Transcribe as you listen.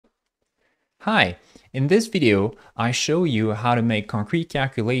Hi, in this video, I show you how to make concrete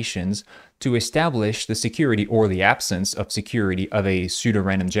calculations to establish the security or the absence of security of a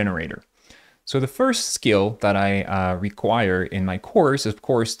pseudorandom generator. So the first skill that I require in my course is, of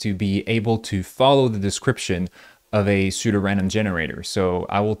course, to be able to follow the description of a pseudorandom generator. So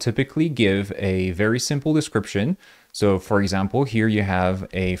I will typically give a very simple description. So for example, here you have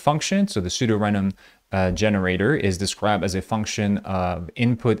a function. So the pseudorandom generator is described as a function of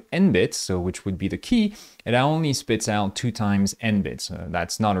input n bits, so which would be the key. It only spits out 2 times n bits.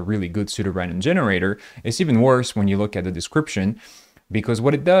 That's not a really good pseudorandom generator. It's even worse when you look at the description, because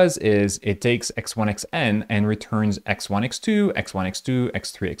what it does is it takes x1, xn and returns x1, x2, x1, x2,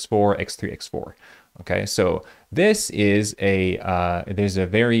 x3, x4, x3, x4. Okay, so this is there's a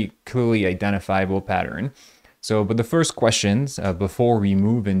very clearly identifiable pattern. So, but the first questions before we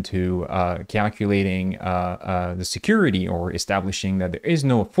move into calculating the security or establishing that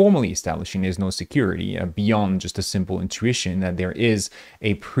formally establishing there's no security beyond just a simple intuition that there is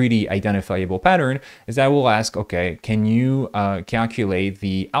a pretty identifiable pattern, is I will ask, okay, can you calculate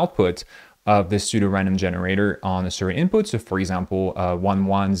the output of this pseudorandom generator on a certain input? So for example,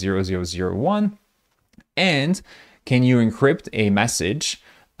 110001, and can you encrypt a message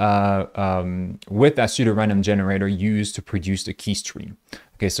with that pseudorandom generator used to produce the key stream?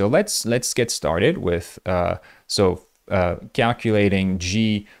 Okay, so let's get started with calculating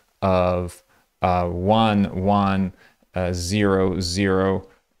G of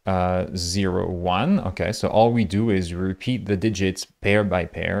 110001. Okay, so all we do is repeat the digits pair by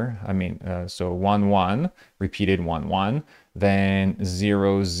pair. So 11 repeated 11, then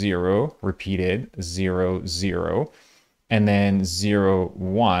 00 repeated 00, and then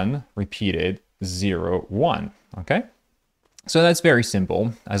 01 repeated 01. Okay, so that's very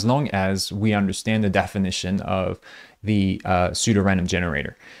simple as long as we understand the definition of the pseudorandom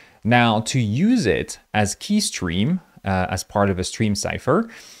generator. Now, to use it as key stream as part of a stream cipher,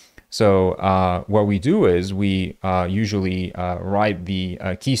 so what we do is we usually write the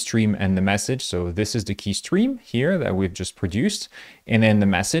key stream and the message. So this is the key stream here that we've just produced. And then the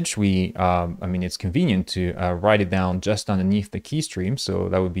message, it's convenient to write it down just underneath the key stream. So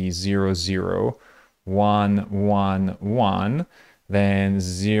that would be 00111, then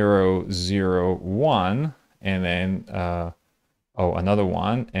 001, and then, another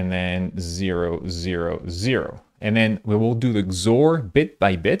one, and then 000. And then we will do the XOR bit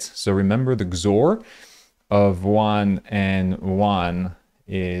by bit. So remember, the XOR of 1 and 1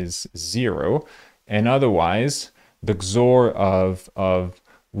 is 0. And otherwise, the XOR of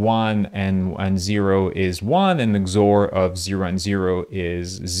 1 and 0 is 1, and the XOR of 0 and 0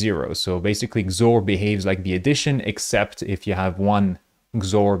 is 0. So basically, XOR behaves like the addition, except if you have 1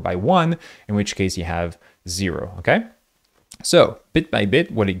 XOR by 1, in which case you have 0, okay? So bit by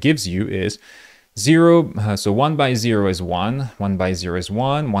bit, what it gives you is 0, so 1 by 0 is 1, 1 by 0 is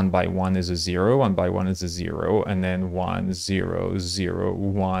 1, 1 by 1 is a 0, 1 by 1 is a 0, and then 1, 0, 0,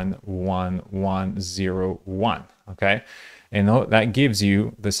 1, 1, 1, 0, 1, okay? And that gives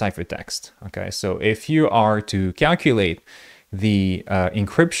you the ciphertext, okay? So if you are to calculate the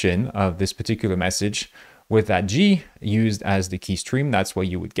encryption of this particular message with that G used as the key stream, that's what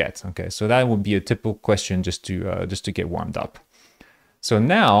you would get, okay? So that would be a typical question just to get warmed up. So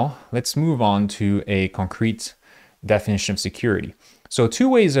now let's move on to a concrete definition of security. So 2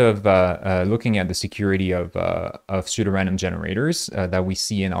 ways of looking at the security of pseudorandom generators that we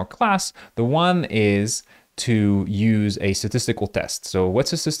see in our class. The one is to use a statistical test. So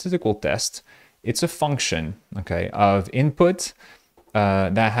what's a statistical test? It's a function, okay, of input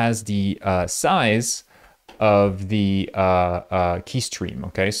that has the size of the key stream,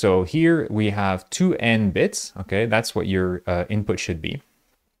 okay? So here we have 2n bits, okay? That's what your input should be.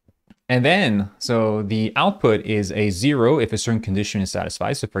 And then, so the output is a 0 if a certain condition is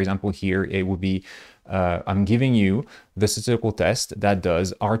satisfied. So for example, here it would be, I'm giving you the statistical test that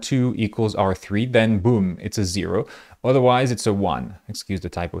does R2 equals R3, then boom, it's a 0. Otherwise, it's a 1. Excuse the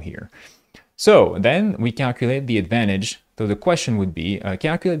typo here. So then we calculate the advantage. So the question would be,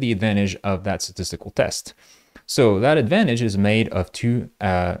 calculate the advantage of that statistical test. So that advantage is made of two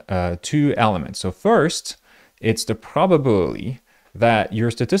elements. So first, it's the probability that your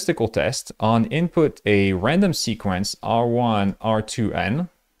statistical test on input a random sequence R1, R2n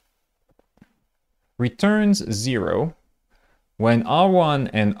returns 0 when R1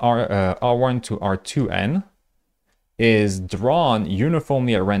 and R1 to R2n is drawn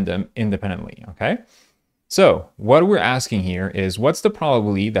uniformly at random independently, okay? So what we're asking here is, what's the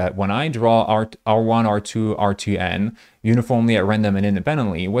probability that when I draw R1, R2, R2n uniformly at random and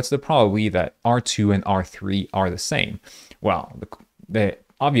independently, what's the probability that R2 and R3 are the same? Well, the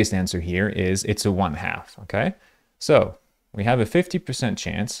obvious answer here is it's a 1/2, okay? So we have a 50%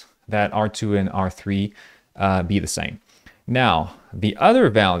 chance that R2 and R3 be the same. Now, the other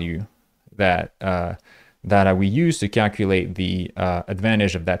value that we use to calculate the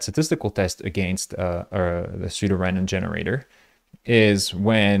advantage of that statistical test against the pseudo-random generator is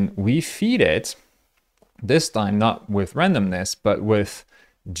when we feed it, this time not with randomness, but with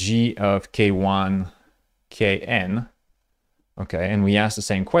g of k1, kn, okay, and we ask the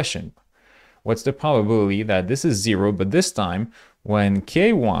same question. What's the probability that this is 0, but this time when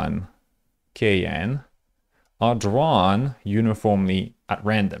k1, kn are drawn uniformly at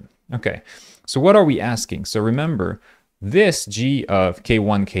random? Okay, so what are we asking? So remember, this g of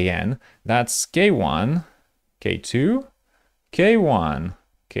k1, kn, that's k1, k2, k1,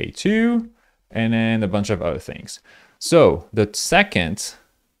 k2, and then a bunch of other things. So the second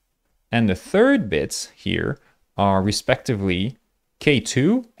and the third bits here are respectively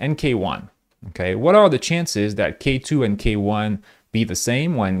k2 and k1. Okay, what are the chances that k2 and k1 be the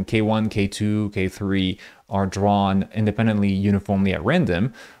same when k1, k2, k3 are drawn independently uniformly at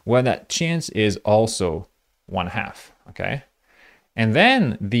random? Well, that chance is also 1/2, okay? And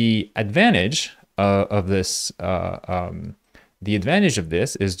then the advantage of this,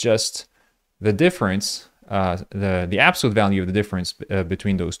 is just the difference, the absolute value of the difference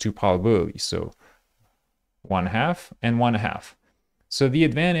between those two probabilities. So 1/2 and 1/2. So the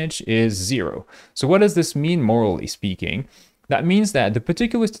advantage is 0. So what does this mean morally speaking? That means that the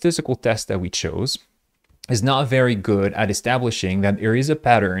particular statistical test that we chose is not very good at establishing that there is a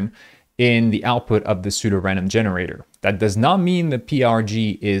pattern in the output of the pseudo-random generator. That does not mean the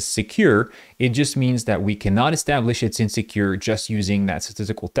PRG is secure. It just means that we cannot establish it's insecure just using that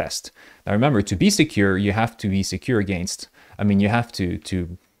statistical test. Now remember, to be secure, you have to be secure against, you have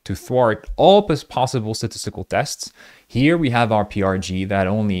to thwart all possible statistical tests. Here we have our PRG that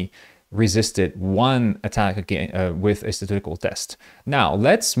only resisted one attack again, with a statistical test. Now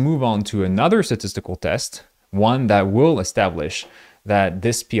let's move on to another statistical test, one that will establish that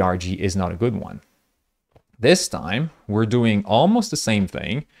this PRG is not a good one. This time we're doing almost the same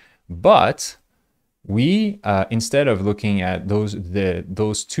thing, but we instead of looking at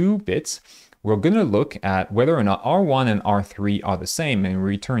those two bits, we're going to look at whether or not R1 and R3 are the same, and we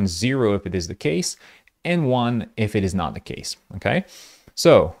return 0 if it is the case and 1 if it is not the case. Okay,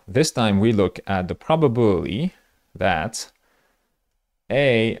 so this time we look at the probability that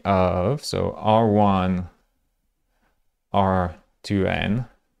A of, so R1, R2n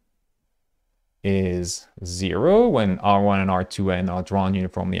is 0 when R1 and R2n are drawn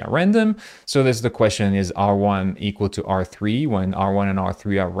uniformly at random. So this is the question, is R1 equal to R3 when R1 and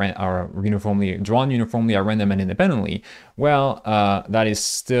R3 are drawn uniformly at random and independently? Well, that is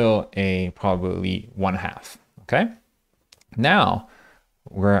still a probability 1/2, okay? Now,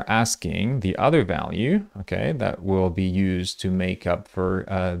 we're asking the other value, okay, that will be used to make up for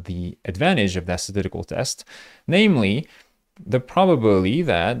the advantage of that statistical test, namely, the probability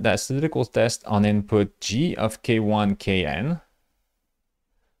that that statistical test on input g of k1, kn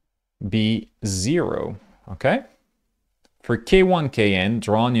be 0, okay? For k1, kn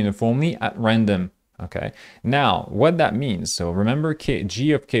drawn uniformly at random, okay? Now, what that means, so remember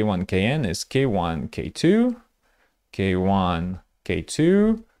g of k1, kn is k1, k2, k1,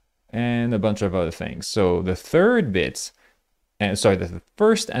 k2, and a bunch of other things. So the third bits, the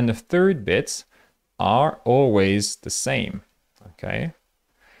first and the third bits are always the same, okay?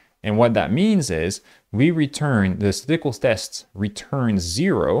 And what that means is the statistical test returns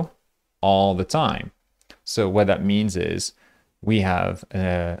 0 all the time. So what that means is we have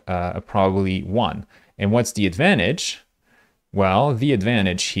a probability 1. And what's the advantage? Well, the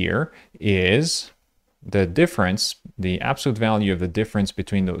advantage here is the difference, the absolute value of the difference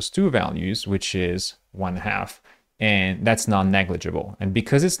between those two values, which is 1/2. And that's non-negligible. And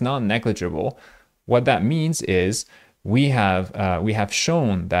because it's non-negligible, what that means is we have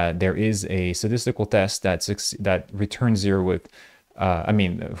shown that there is a statistical test that returns 0 with,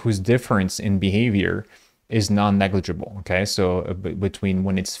 whose difference in behavior is non-negligible. Okay, so between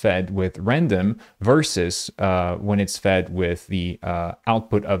when it's fed with random versus when it's fed with the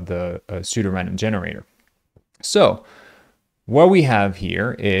output of the pseudo-random generator. So what we have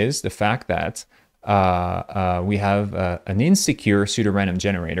here is the fact that we have an insecure pseudo-random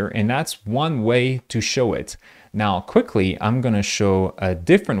generator, and that's one way to show it. Now, quickly, I'm going to show a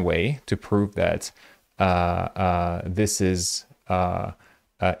different way to prove that this is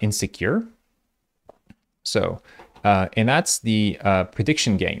insecure. So, and that's the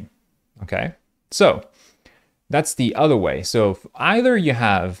prediction game, okay? So, that's the other way. So, either you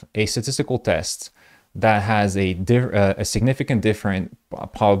have a statistical test that has a significant different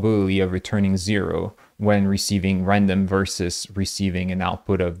probability of returning 0 when receiving random versus receiving an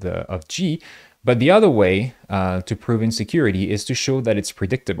output of G. But the other way to prove insecurity is to show that it's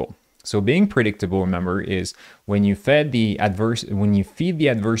predictable. So being predictable, remember, is when you feed the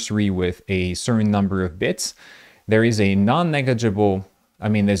adversary with a certain number of bits, there is a non-negligible,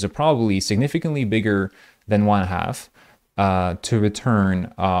 there's a probably significantly bigger than 1/2 to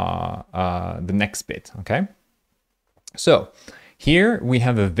return the next bit, okay? So here we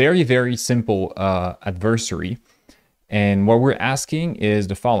have a very, very simple adversary. And what we're asking is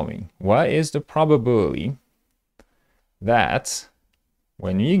the following. What is the probability that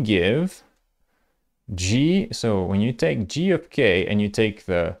when you give G, so when you take G of K and you take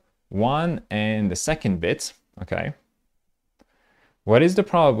the 1 and the second bit, okay, what is the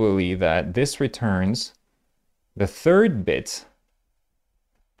probability that this returns the third bit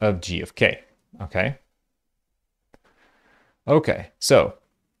of G of K, okay? Okay, so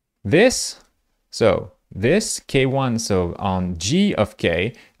this K1, so on G of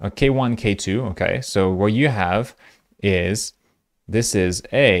K, K1, K2, okay, so what you have is, this is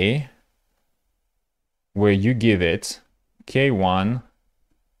A, where you give it K1,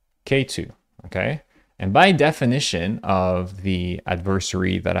 K2, okay? And by definition of the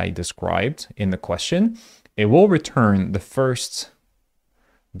adversary that I described in the question, it will return the first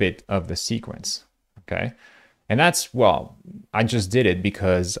bit of the sequence, okay? And that's, well, I just did it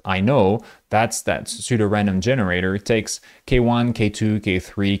because I know that pseudo-random generator takes K1, K2,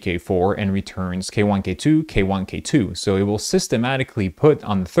 K3, K4 and returns K1, K2, K1, K2. So it will systematically put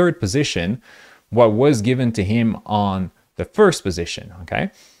on the third position what was given to him on the first position,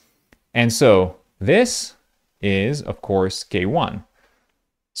 okay? And so this is, of course, K1.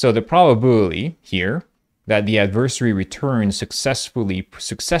 So the probability here that the adversary return successfully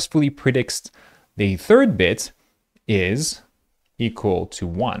predicts the third bit is equal to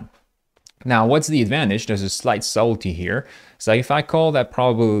 1. Now, what's the advantage? There's a slight subtlety here. So if I call that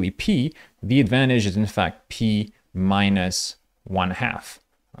probability P, the advantage is in fact P minus 1/2,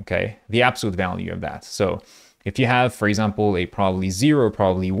 okay? The absolute value of that. So if you have, for example, a probability 0,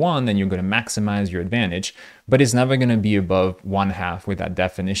 probability 1, then you're going to maximize your advantage, but it's never going to be above 1/2 with that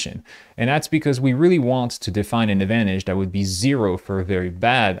definition. And that's because we really want to define an advantage that would be 0 for a very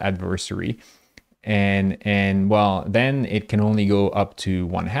bad adversary. And well, then it can only go up to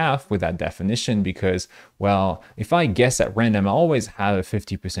 1/2 with that definition because, well, if I guess at random, I always have a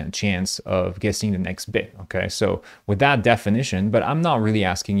 50% chance of guessing the next bit, okay? So with that definition, but I'm not really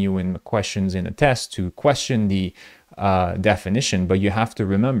asking you in the questions in the test to question the definition, but you have to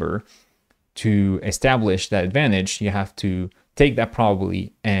remember to establish that advantage, you have to take that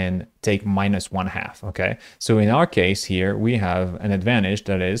probability and take minus 1/2, okay? So in our case here, we have an advantage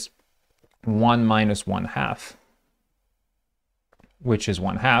that is 1 minus 1/2, which is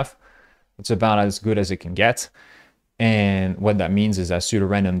 1/2. It's about as good as it can get. And what that means is that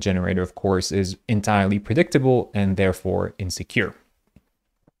pseudo-random generator, of course, is entirely predictable and therefore insecure.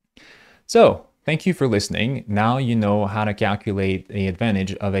 So thank you for listening. Now you know how to calculate the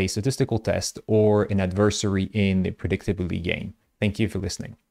advantage of a statistical test or an adversary in the predictability game. Thank you for listening.